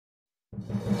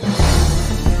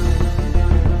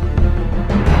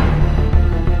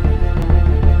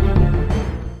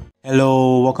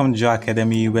Hello, welcome to Joe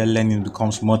Academy, where learning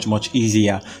becomes much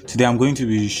easier. Today I'm going to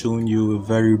be showing you a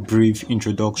very brief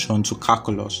introduction to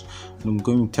calculus. I'm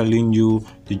going to be telling you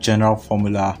the general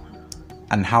formula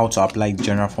and how to apply the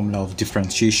general formula of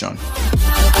differentiation.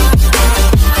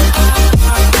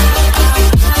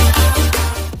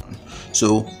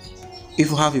 So if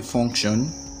you have a function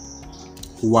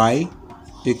y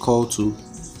equal to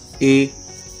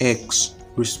ax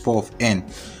raised to the power of n,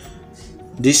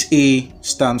 this a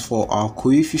stands for our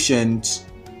coefficient,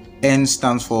 n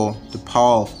stands for the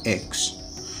power of x.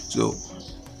 So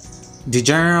the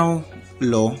general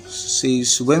law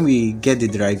says when we get the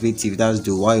derivative, that's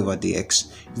the y over the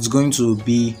x, it's going to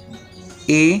be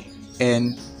a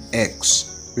n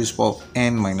x raised to the power of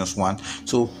n minus 1.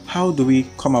 So how do we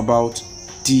come about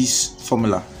this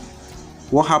formula?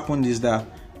 What happened is that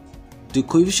the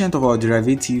coefficient of our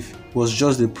derivative was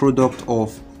just the product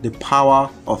of the power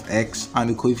of x and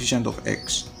the coefficient of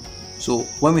x. So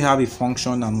when we have a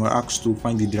function and we're asked to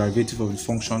find the derivative of the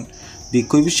function, the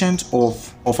coefficient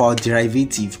of our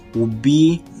derivative will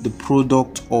be the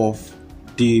product of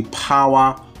the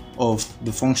power of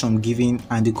the function given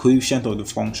and the coefficient of the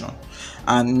function.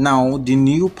 And now the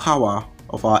new power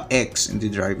of our x in the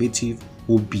derivative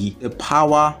will be the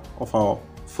power of our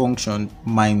function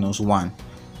minus 1.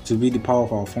 To be the power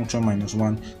of our function minus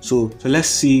 1. So let's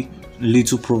see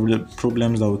little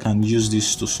problems that we can use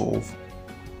this to solve.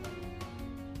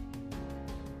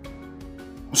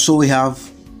 So we have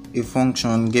a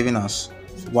function giving us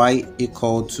y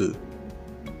equal to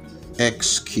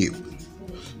x cubed.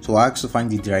 So I asked to find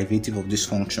the derivative of this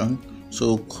function.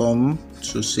 So come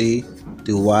to say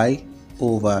the y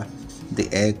over the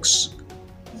x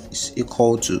is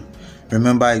equal to,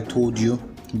 remember I told you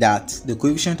that the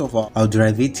coefficient of our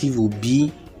derivative will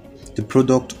be the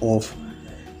product of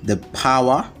the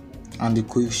power and the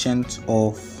coefficient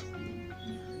of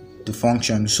the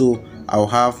function. So I'll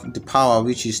have the power,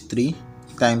 which is 3,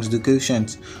 times the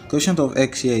coefficient. Coefficient of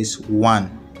x here is 1.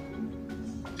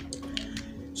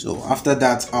 So after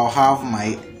that, I'll have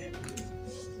my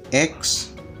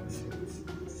x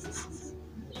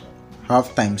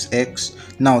half times x.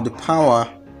 Now the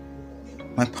power,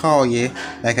 my power here,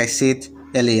 like I said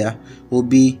earlier, will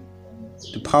be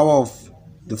the power of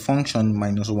the function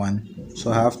minus 1. So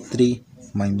I have 3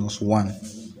 minus 1.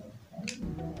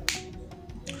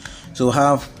 So I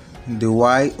have the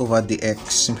y over the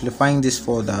x. Simplifying this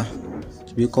further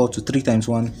to be equal to 3 times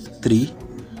 1, 3.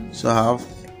 So I have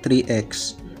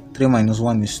 3x. 3 minus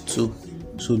 1 is 2.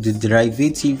 So the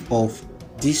derivative of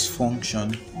this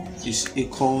function is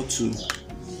equal to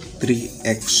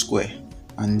 3x squared.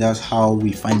 And that's how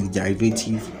we find the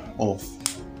derivative of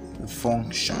the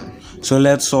function. So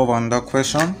let's solve another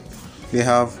question. We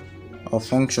have a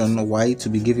function y to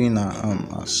be given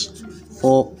as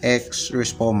 4x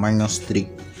raised to the power minus 3.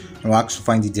 And we're asked to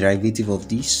find the derivative of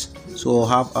this. So we'll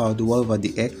have the y over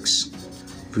the x.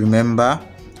 Remember,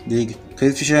 the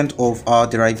coefficient of our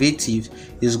derivative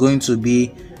is going to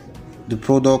be the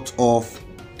product of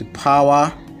the power,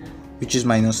 which is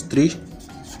minus 3,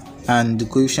 and the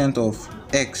coefficient of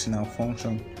x in our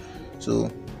function. So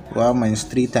we'll have minus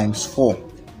 3 times 4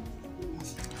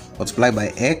 multiplied by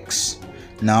x.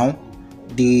 Now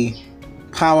the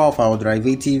power of our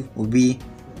derivative will be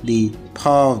the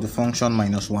power of the function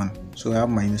minus 1. So I have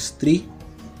minus 3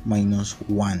 minus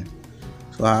 1.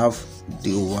 So I have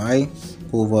the y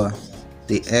over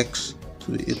the x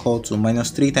to be equal to minus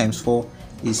 3 times 4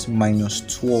 is minus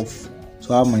 12.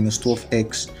 So I have minus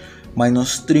 12x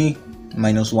minus 3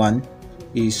 minus 1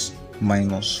 is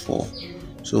minus 4.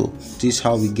 So this is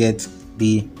how we get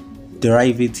the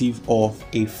derivative of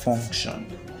a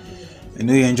function. I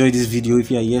know you enjoyed this video.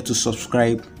 If you are here to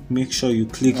subscribe, make sure you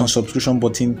click on subscription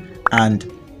button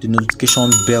and the notification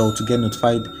bell to get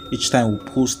notified each time we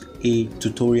post a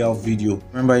tutorial video.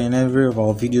 Remember, in every of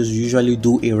our videos we usually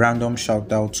do a random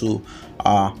shout out to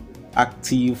our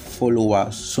active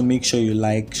followers, so make sure you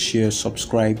like, share,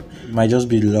 subscribe. You might just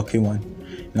be the lucky one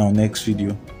in our next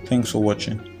video. Thanks for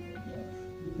watching.